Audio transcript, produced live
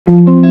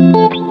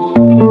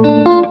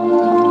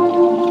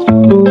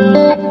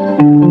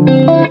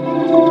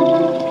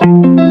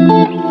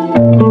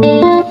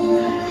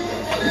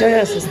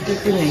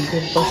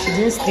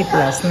sleep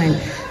last night.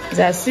 It's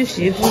as if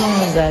she even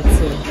knows that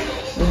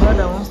the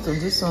brother wants to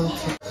do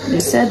something. They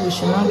said we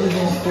should not give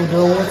him food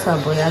or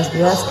water, but he has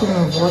been asking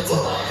of water.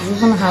 He's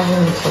even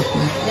having it for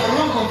me. They are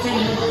not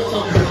confirmed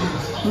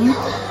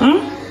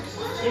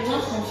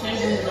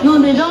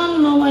No, they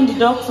don't know when the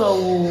doctor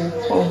will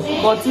come.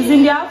 But it's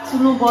in the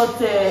afternoon.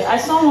 But I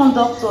saw one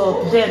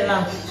doctor there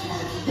now.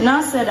 He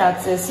now said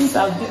that since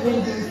I've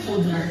given him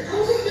food now,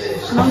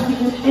 I'm not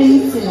giving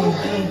anything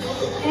again.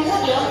 And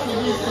what they have to do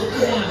is to put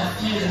them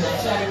in the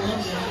so I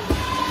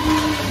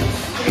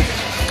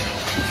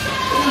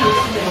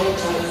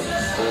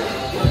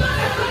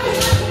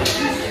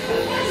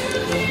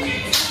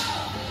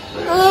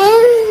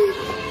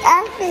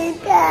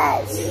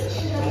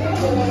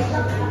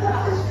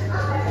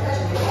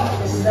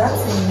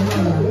That's in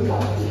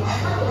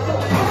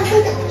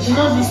you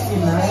know this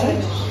thing,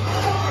 right?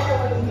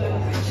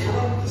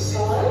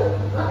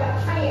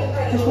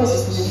 Which was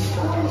this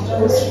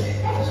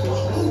thing?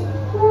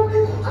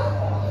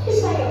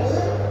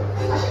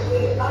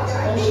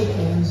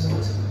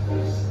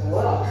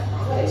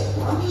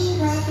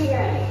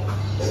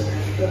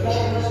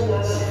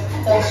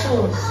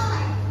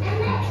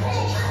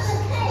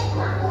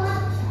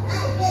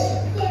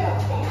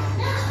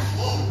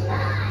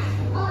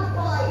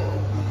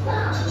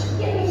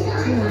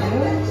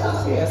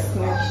 Yes,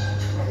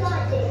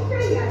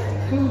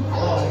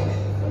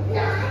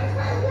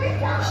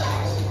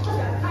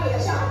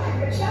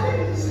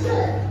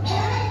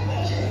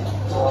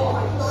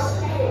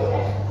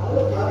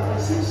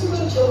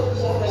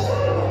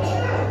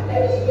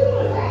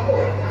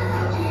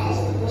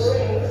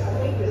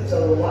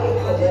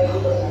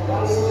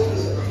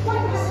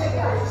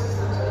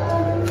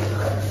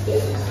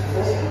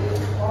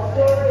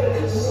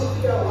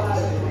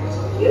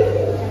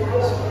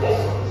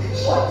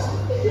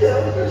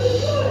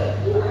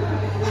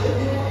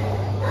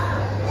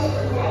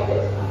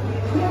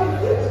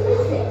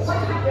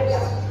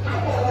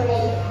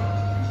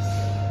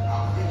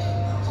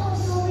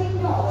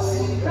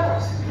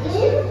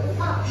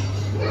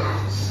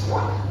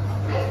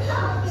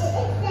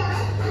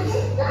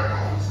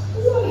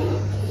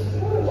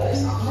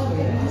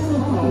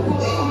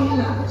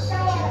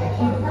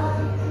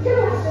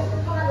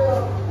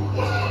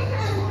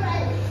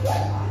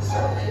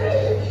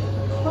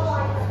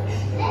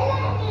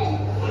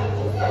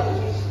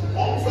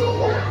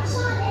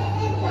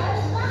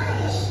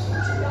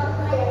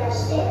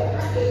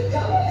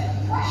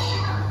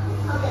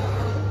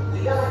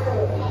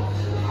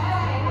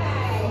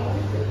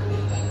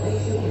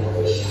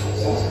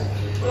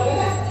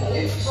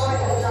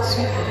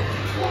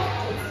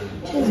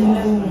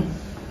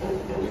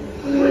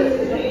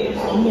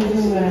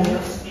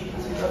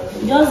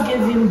 Just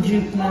give him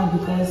drip now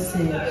because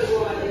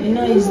you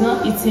know he's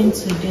not eating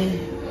today.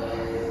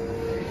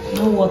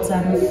 No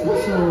water, no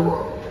food.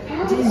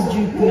 So this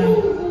drip now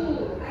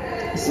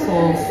is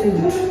for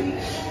food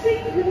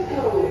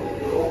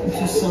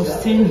to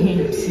sustain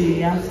him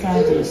till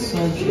after the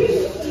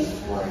surgery.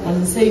 But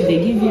they say if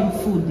they give him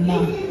food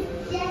now,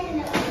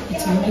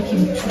 it will make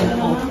him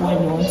chew up when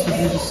he wants to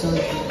do the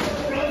surgery.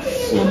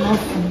 So now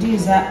food,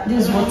 this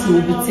is what he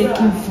will be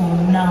taking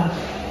from now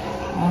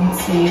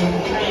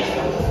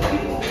until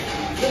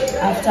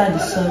after the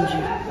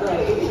surgery.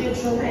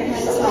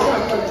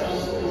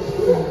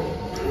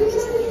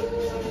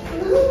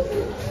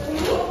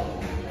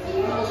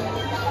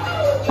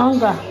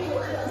 Hunger.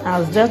 I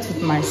was just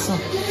with my son.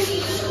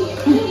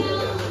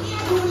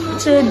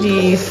 Say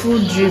the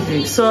food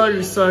dripping.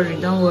 Sorry,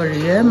 don't worry.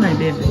 Yeah, my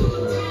baby.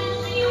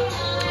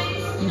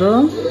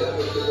 Though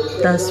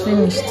that's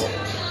finished.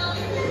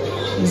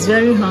 He's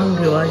very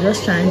hungry. We're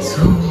just trying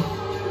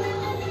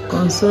to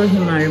console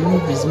him and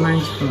remove his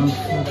mind from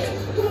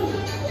food.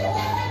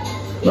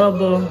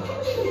 Bobo,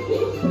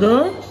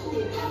 go.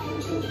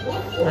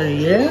 Are you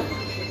here?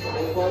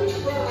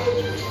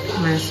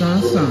 My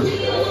son.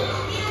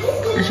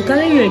 I should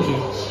carry you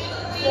again.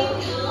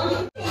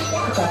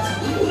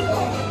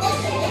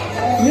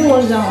 You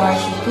want that one? I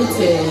should put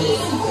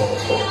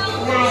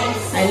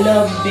nice. I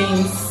love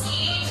beans.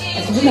 I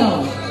should do that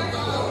one.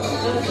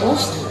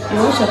 You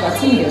wash your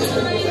cartoon yet?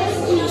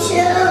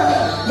 Sure.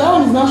 That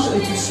one is not sure.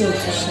 It is sure.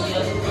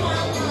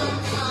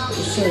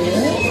 To show,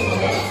 yeah?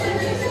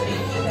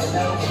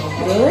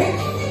 Good.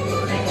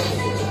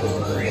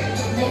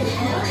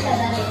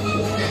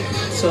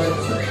 Sorry.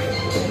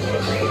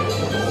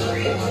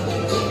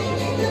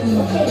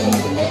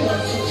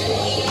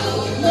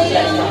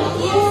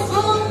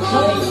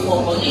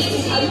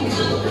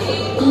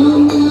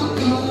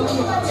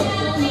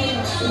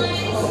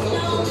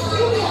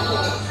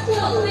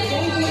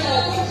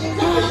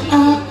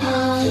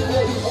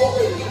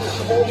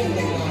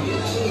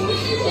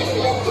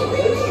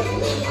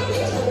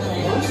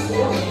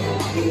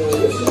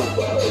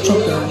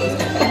 Chocolate.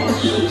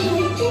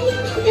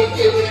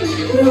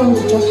 No,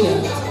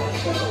 chocolate.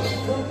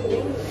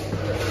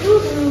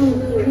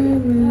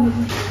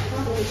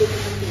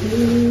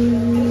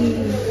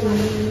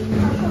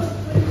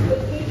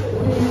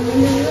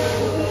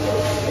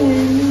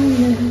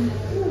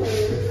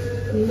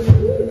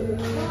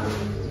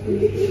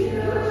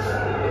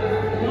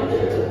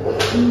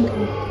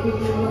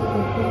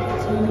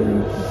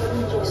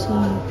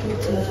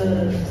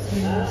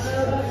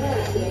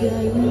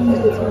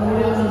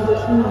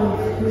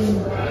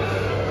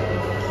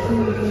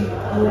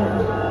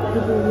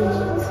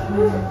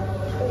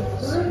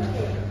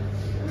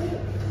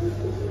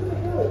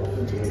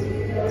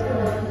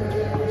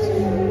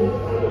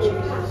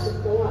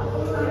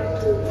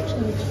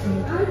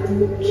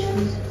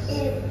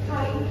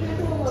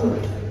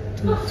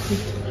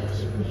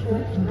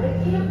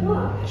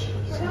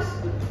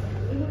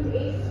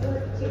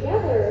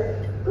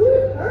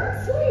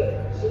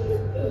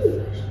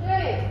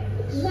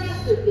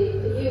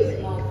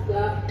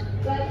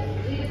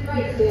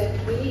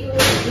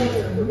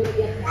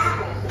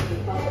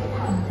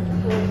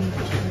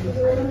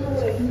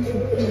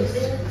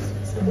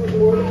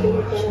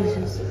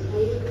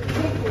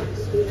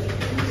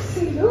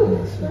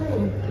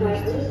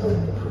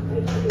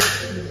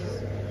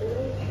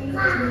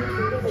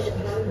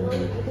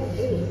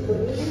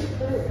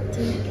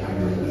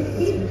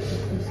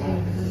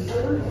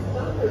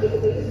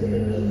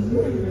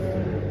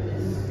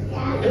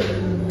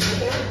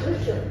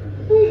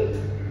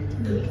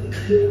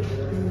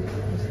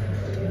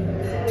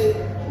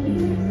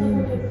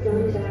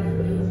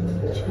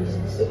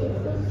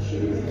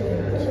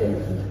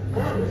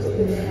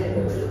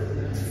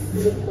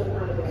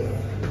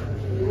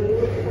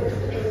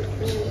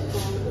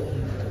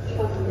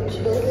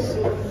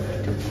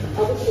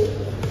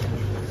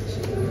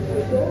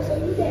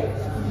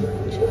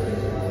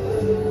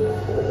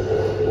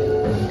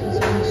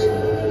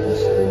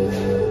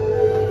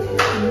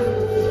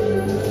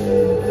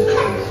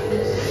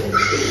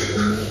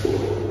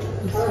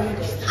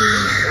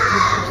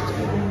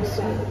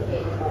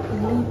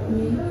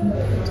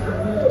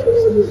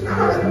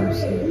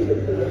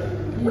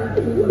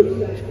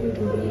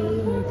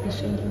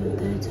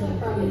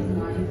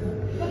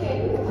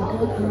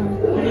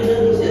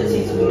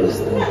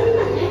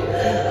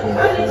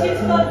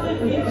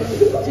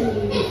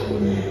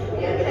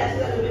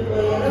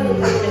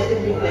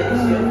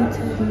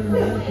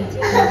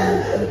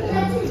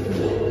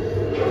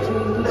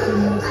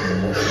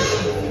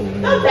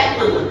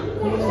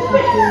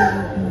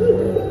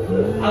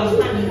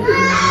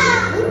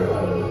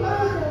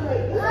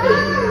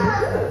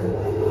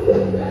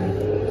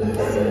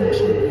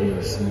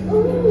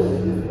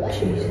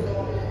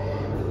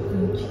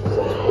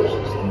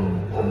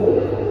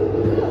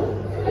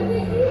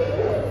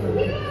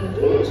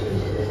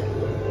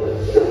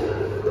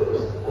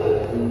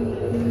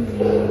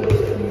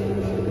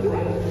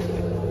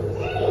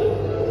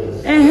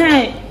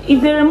 If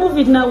they remove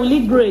it now, will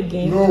it grow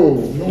again?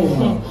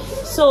 No.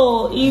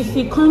 So if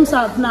it comes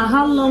out now,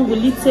 how long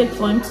will it take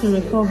for him to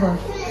recover?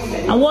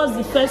 And what's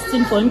the first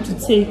thing for him to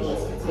take?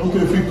 Okay,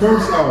 if it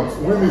comes out,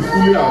 when it's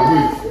fully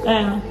awake,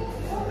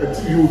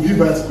 you will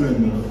give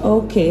aspirin now.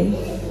 Okay. I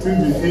think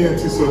the ENT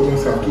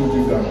surgeons have told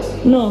you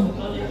that. No.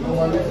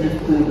 Normally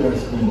give cold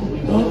aspirin.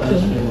 Okay.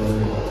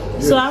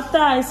 Yes. So after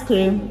ice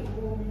cream?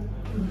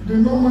 The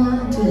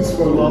normal thing is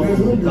for there's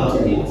no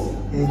big thing.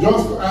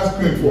 Just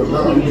aspirin for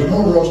now. You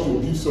don't rush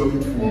to give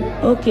solid food.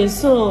 Okay,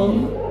 so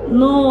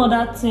no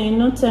other thing,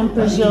 no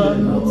temperature,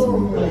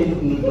 nothing.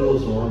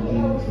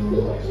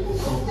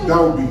 That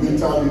will be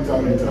later.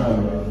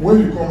 When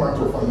you come out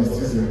of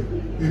anesthesia,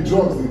 the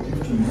drugs they give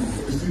to you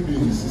will still be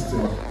in the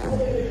system.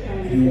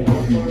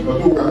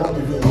 Although we cannot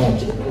give you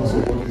much because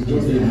it's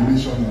just the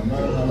relation and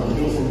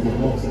just the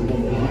box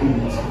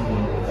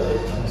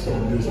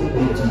there's no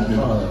good thing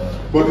there.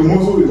 But the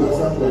muscle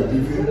relaxant we are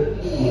giving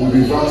will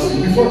reverse it.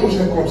 Before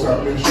patient comes out,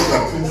 we ensure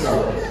that things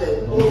are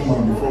normal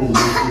before we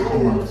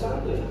come out.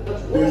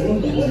 There is no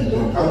big thing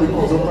there. And the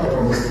consultant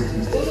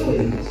anesthetist, so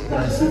they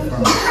are safe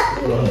hands.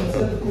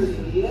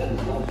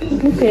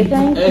 Okay,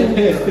 thank you.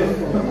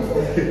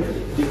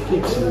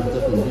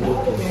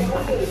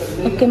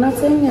 Okay,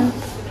 nothing, yeah.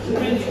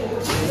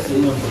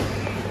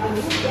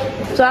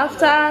 So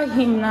after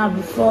him now,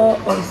 before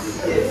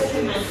us,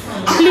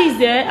 please,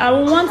 I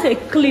want a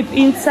clip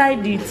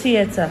inside the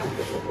theater.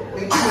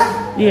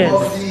 Yes.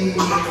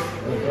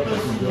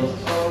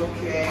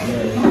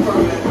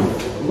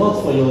 Not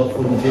for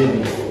the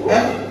baby.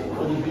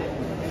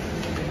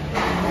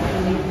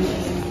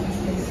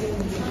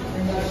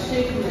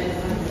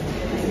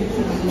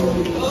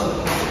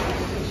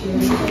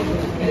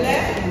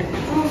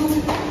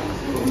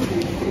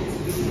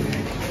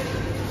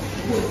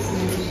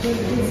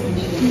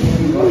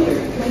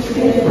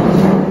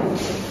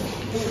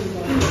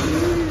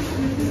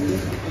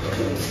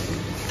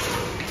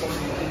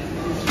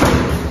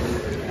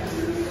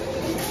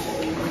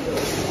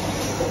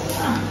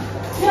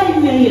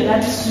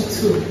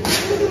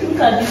 Look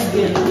at this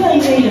girl. Where are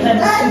you wearing your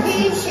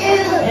daddy's shoe?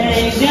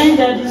 You're wearing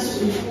daddy's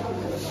shoe.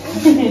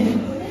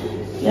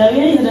 You're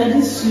wearing your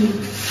daddy's shoe.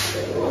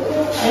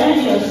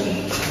 Wearing your shoe.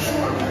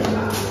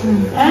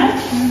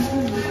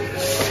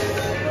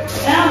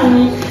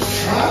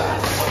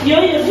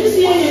 This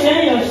year you're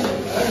wearing your shoe.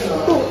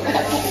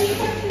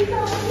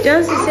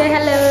 Just to say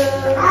hello.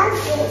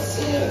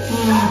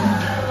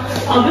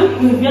 I'll be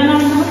with you and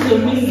I'm not the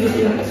music.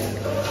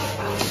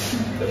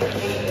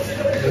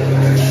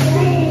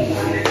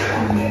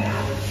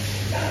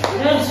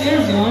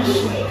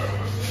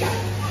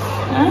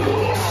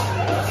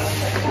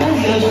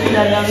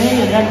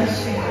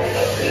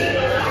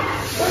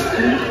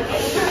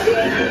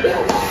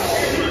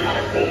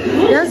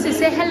 Jancy,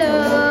 say hello.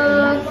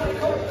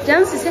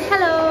 Jancy, say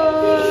hello.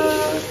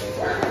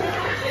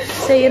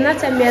 Say you're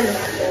not a male.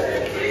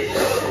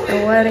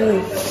 Don't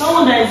worry.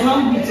 Someone that is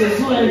hungry to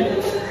do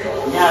anything.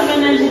 They have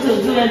energy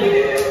to do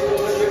anything.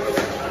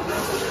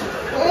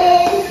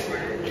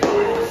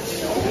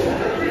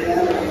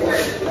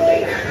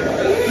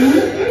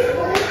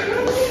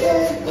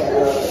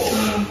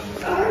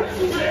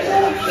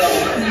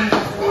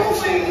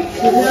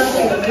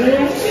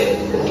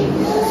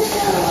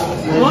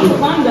 You want to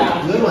calm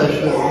down?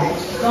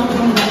 Don't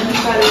calm down.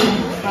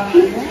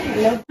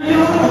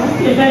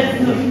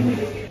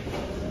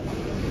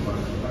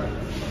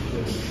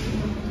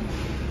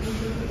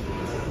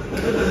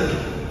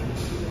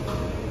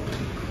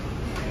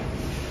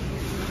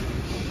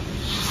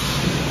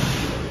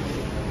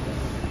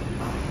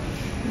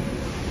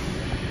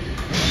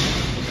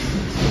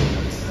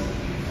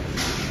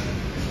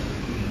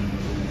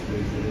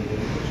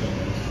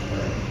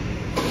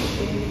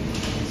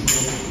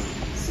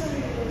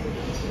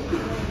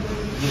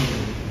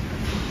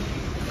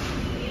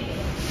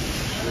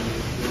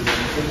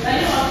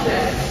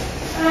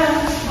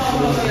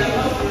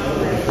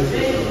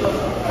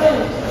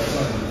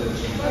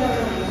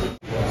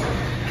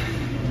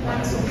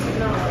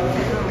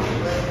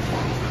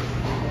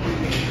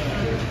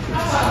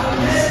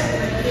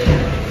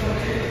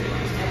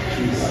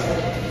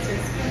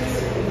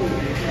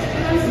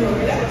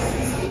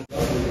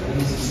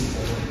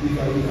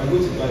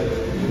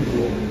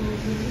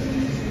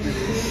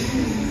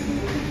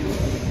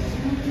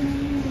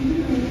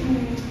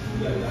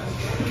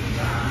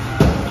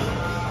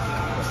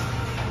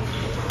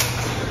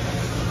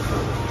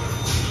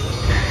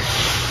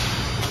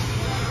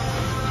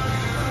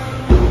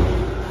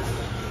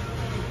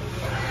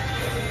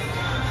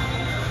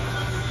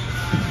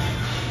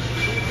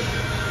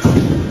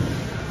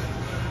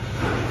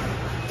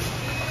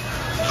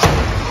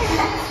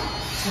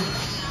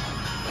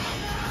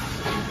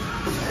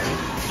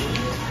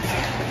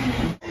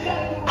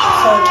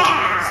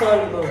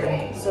 Sorry,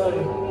 Bobby.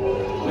 Sorry.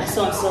 My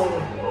son,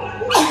 sorry.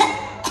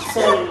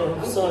 Sorry,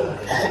 Lord. Sorry.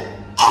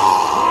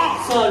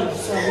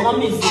 Sorry.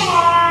 Mom is here.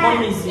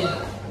 Mom is here.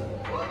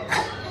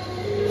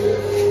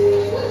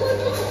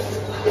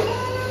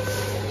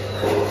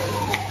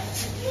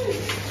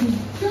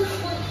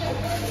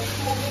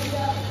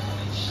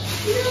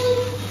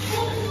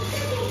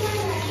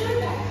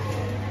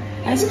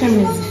 Ice cream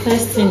is the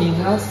first thing you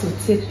have to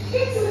take.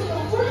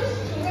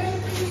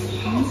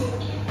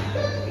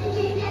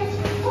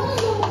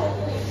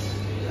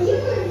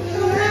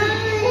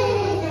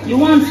 You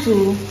want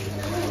to?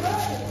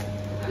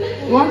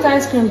 You want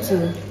ice cream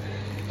too?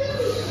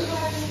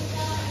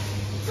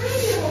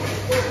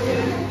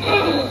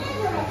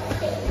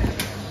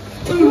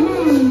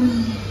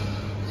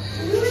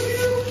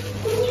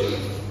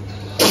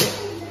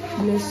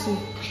 Bless you.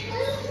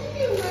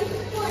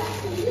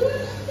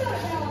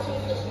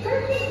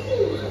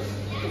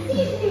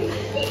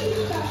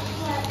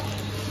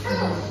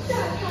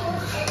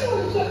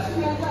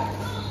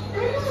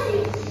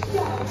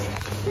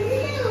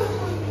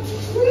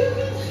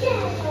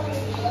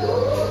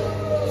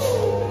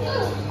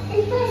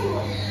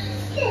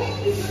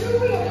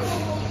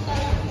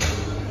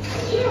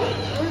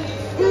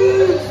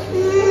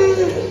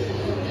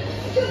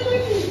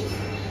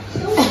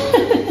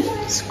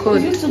 It's cold.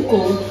 Is it too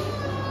cold?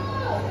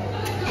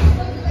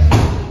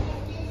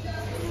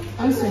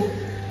 Answer.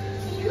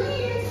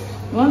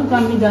 You want to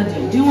come meet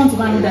daddy? Do you want to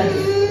come meet daddy?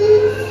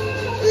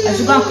 I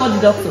should go and call the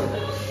doctor.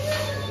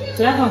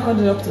 So I can call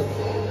the doctor.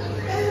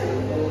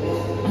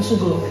 I should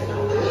go.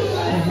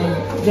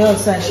 The other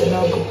side should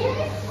not go.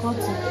 Cut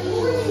it.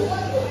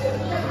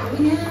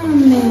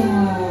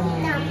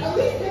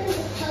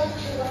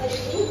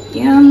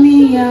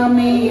 Yummy,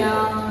 yummy,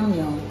 yum,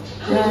 yum.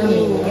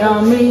 Yummy,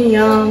 yummy,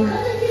 yum.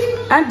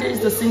 And there is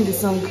to sing the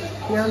song.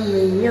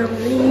 Yummy,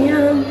 yummy,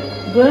 yum.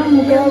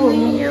 Yummy,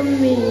 Yummy,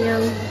 yummy,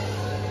 yum.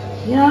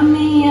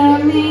 yummy,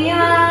 yummy,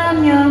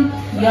 yum, yum.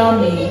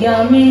 Yummy,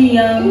 yummy,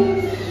 yum.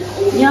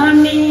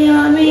 Yummy,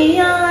 yummy,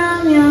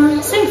 yum,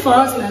 yum. Sing for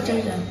us now,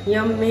 children.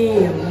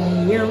 Yummy,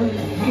 yummy, yum.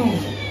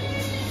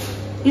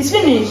 It's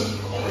finished.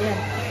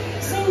 Yeah.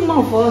 Sing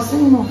more for us.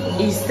 Sing more for us.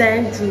 It's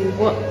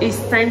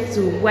time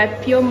to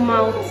wipe your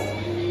mouth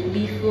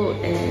before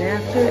and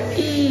after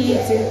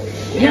eating.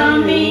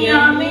 Yummy,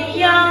 yummy,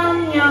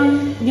 yum,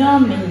 yum.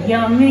 Yummy,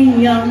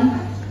 yummy, yum.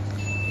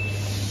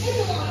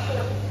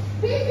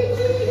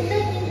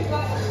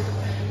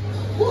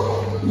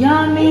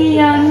 Yummy,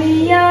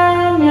 yummy,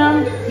 yum,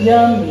 yum.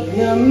 Yummy,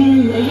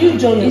 yummy. Are you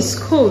joking? It's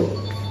cold.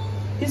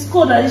 It's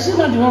cold. I should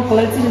not be one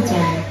collecting it on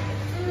me.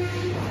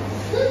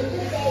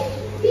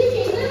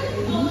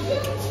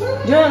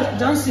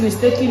 Johnson is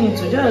taking it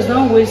to. Just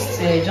don't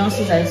waste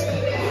Johnson's ice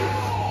cream.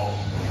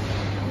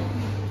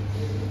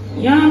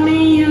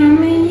 Yummy,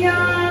 yummy,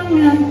 yum,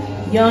 yum.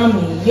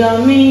 Yummy,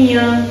 yummy,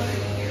 yum.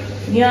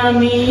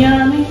 Yummy,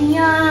 yummy,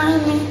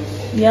 yummy.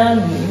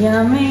 Yummy,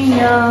 yummy,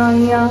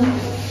 yum, yum.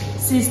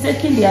 She's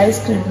taking the ice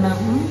cream now.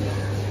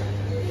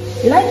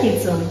 You like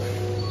it, son?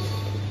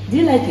 Do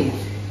you like it?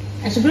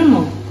 I should bring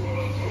more.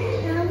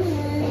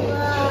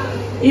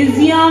 It's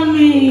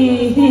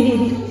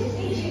yummy.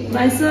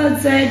 My son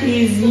said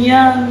it's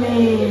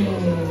yummy.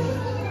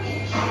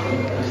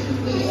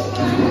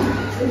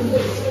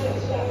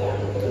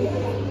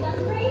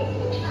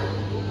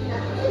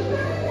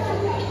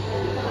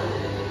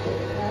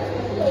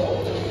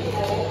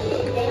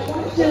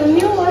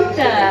 New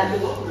water.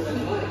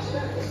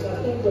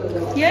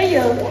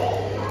 Yo.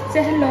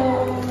 Say hello.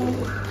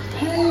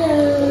 Hello.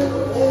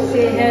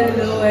 Say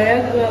hello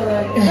wherever.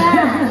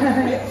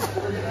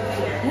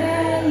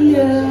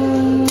 Hello.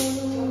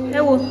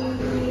 Hello.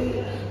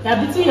 You're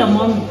beating your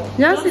mommy.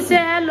 Johnson, say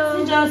hello.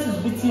 See, Johnson is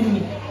beating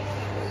me.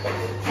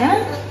 Huh?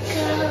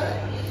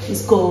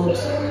 It's cold.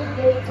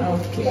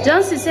 Okay.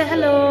 Johnson, say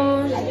hello.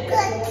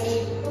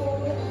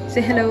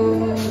 Say hello.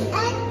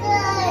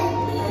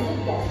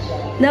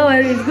 No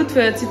worry, it's good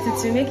for your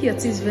teeth to make your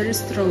teeth very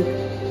strong.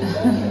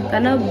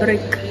 Cannot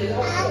break.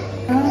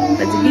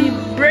 But to be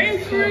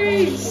break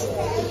free.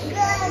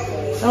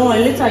 Oh,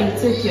 later you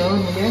take your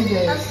own. Then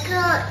there's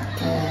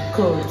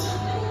cold.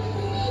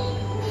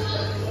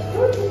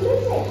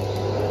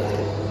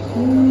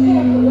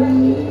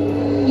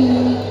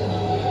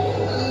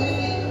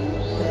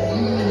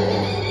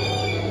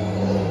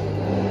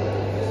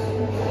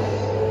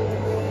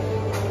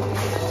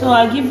 So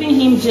I'm giving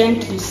him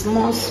gently,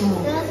 small,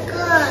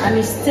 and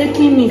he's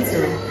taking it.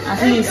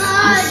 At least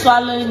he's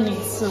swallowing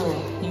it, so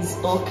he's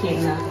okay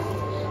now.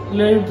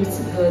 Glory be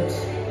to God.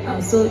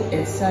 I'm so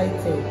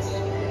excited.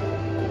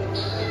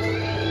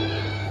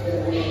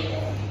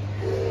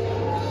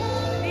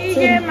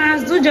 PJ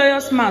Masks, do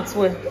joyous mouth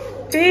well.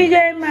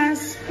 PJ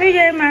Masks,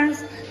 PJ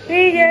Masks,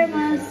 PJ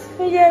Masks,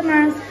 PJ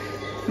Masks.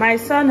 My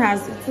son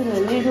has eaten a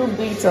little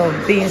bit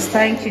of beans.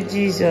 Thank you,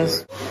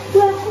 Jesus.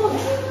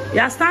 You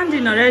are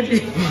standing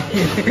already.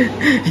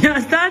 You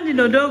are standing,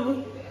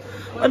 Odogu.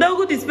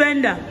 Odogu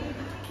dispenser.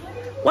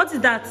 What is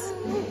that?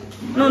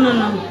 No.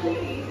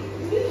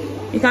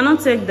 You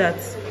cannot take that.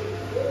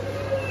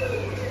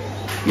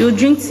 You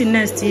drink tea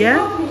next,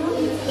 yeah?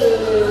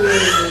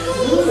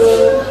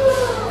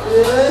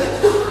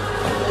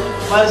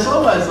 My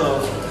son.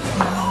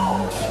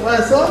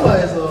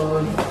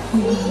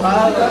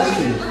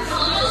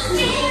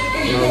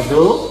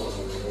 No,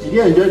 did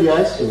you enjoy the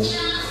ice cream?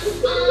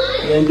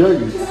 You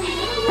enjoyed it?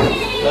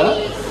 Huh?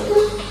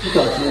 Look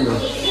at you now.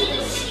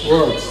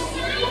 What?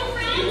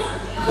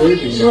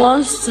 Baby.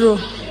 One straw.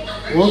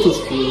 Want to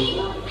school?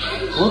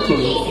 Want to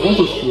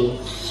school?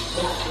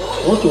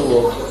 Want to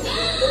walk?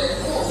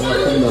 You are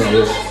coming now,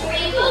 walk.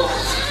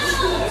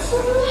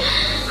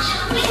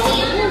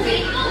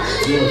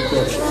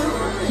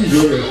 You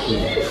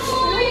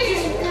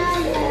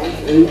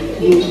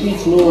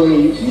eat, no one you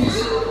eat.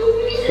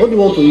 What do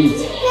you want to eat?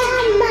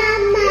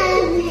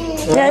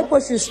 Yeah, I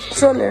put you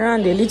stroll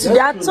around a little.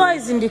 There are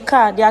toys in the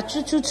car. There are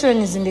choo-choo train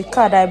is in the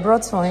car that I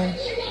brought for him.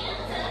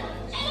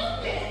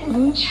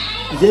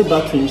 Is there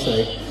battery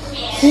inside?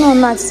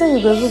 No, I said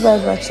you go buy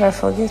battery. I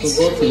forget.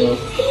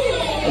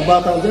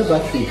 But I'll get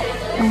battery.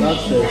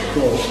 That's the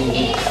store.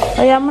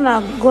 Oh, yeah, I'm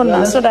gonna go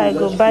now so that I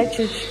go buy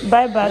battery.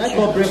 I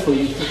got bread for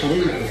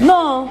you.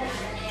 No,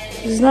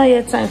 it's not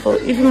yet time for.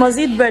 If you must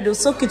eat bread, you'll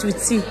soak it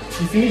with tea. You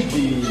finished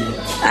the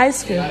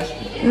Ice cream?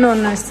 No,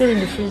 it's still in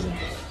the freezer.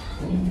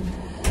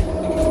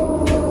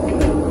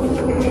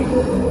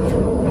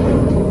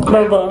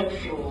 Baba,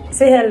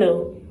 say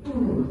hello.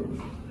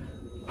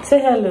 Say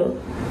hello.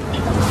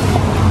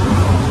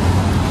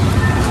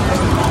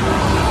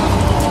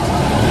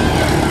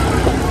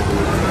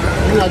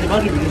 the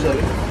battery will use it.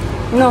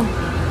 No.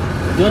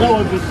 The other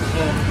one is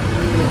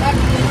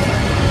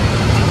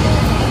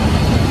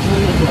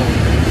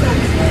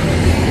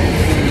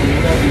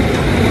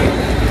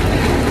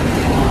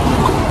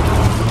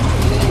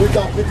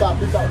pick up.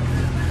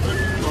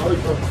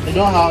 You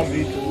don't have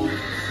it.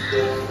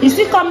 Is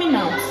he coming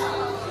out?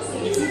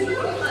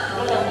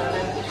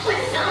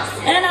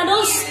 And I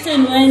don't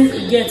stain when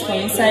it gets for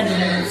inside the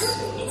nose.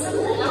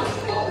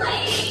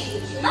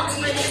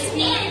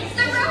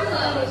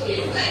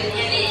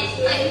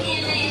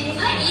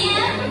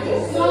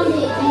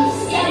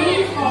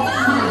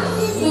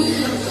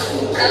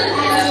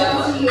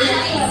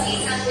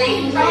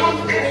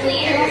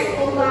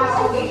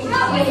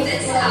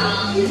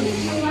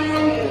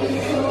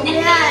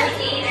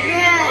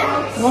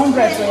 One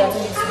bread for your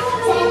face.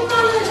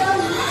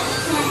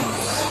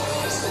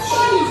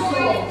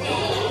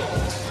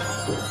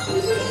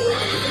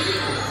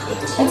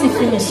 Let it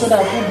finish so that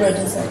I'll put bread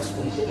inside.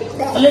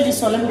 Only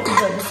this one, let me put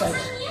bread inside.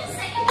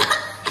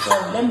 So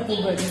let me put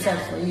bread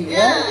inside for you,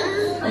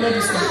 yeah? Only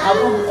this one. I'll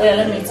put,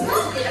 let me eat it.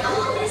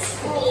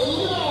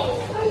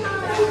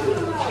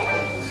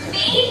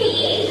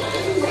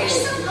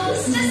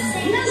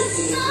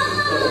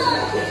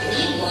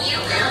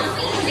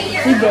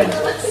 See bread.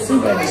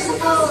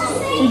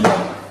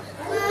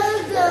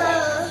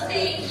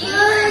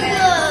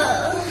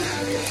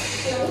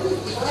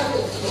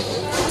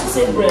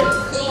 Say bread.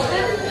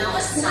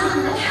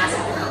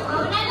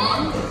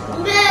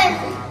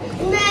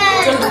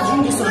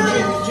 drink this one,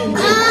 drink.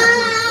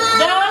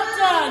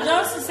 Doctor,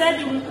 just said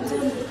you will.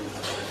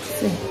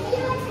 See.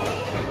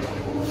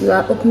 You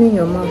are opening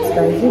your mouth,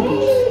 that is it.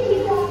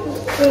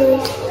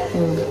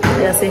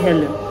 Yeah, say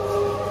hello.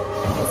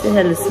 Say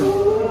hello, son.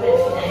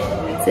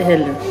 Say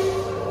hello.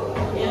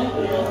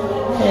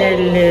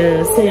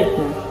 Hello, say it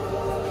now.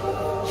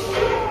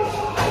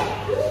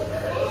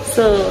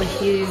 So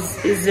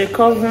he's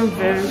recovering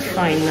very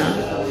fine now.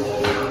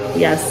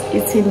 He has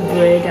eaten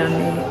bread and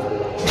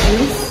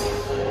juice.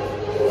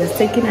 He's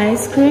taking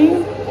ice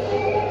cream.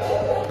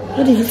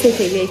 What did he take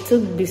again? He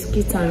took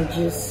biscuit and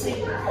juice.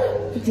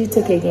 What did he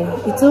take again?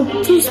 He took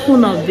 2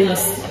 spoons of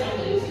beans,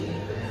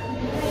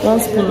 1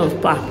 spoon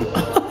of pap.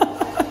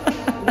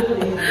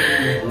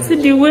 See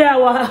the way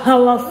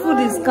our food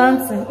is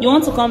counting. You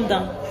want to come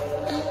down?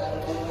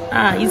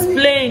 Ah, he's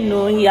playing.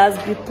 No, he has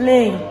been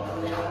playing.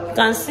 You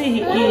can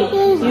see he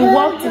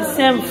walked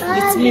himself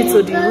with me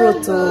to the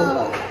road to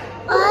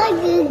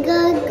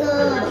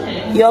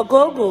your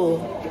go-go.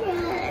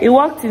 He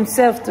walked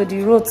himself to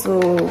the road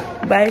to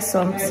buy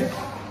something.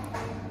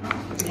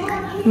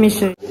 Let me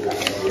show you.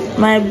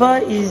 My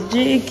boy is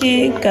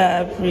drinking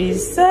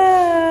Caprisa.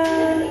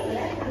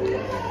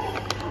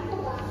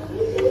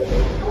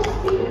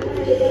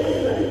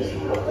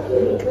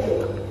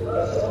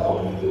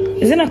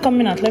 Is it not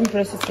coming out? Let me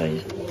press it for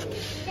you.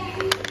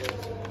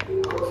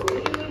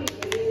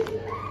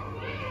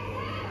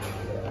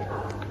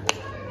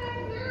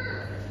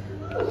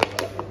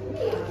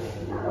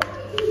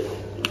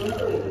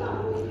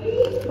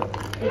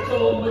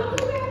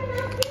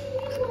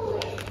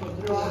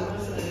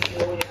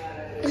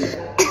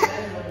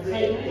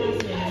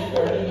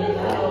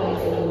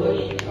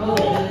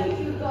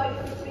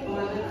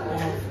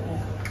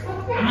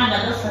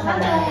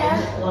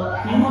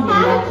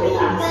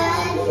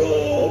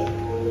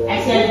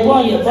 I said,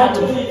 well, you're about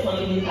to do it for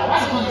you later.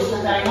 What's going to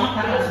start? I want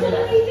to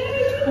together.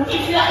 If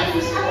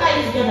you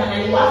start together,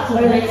 then you have to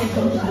let it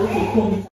come to go to home.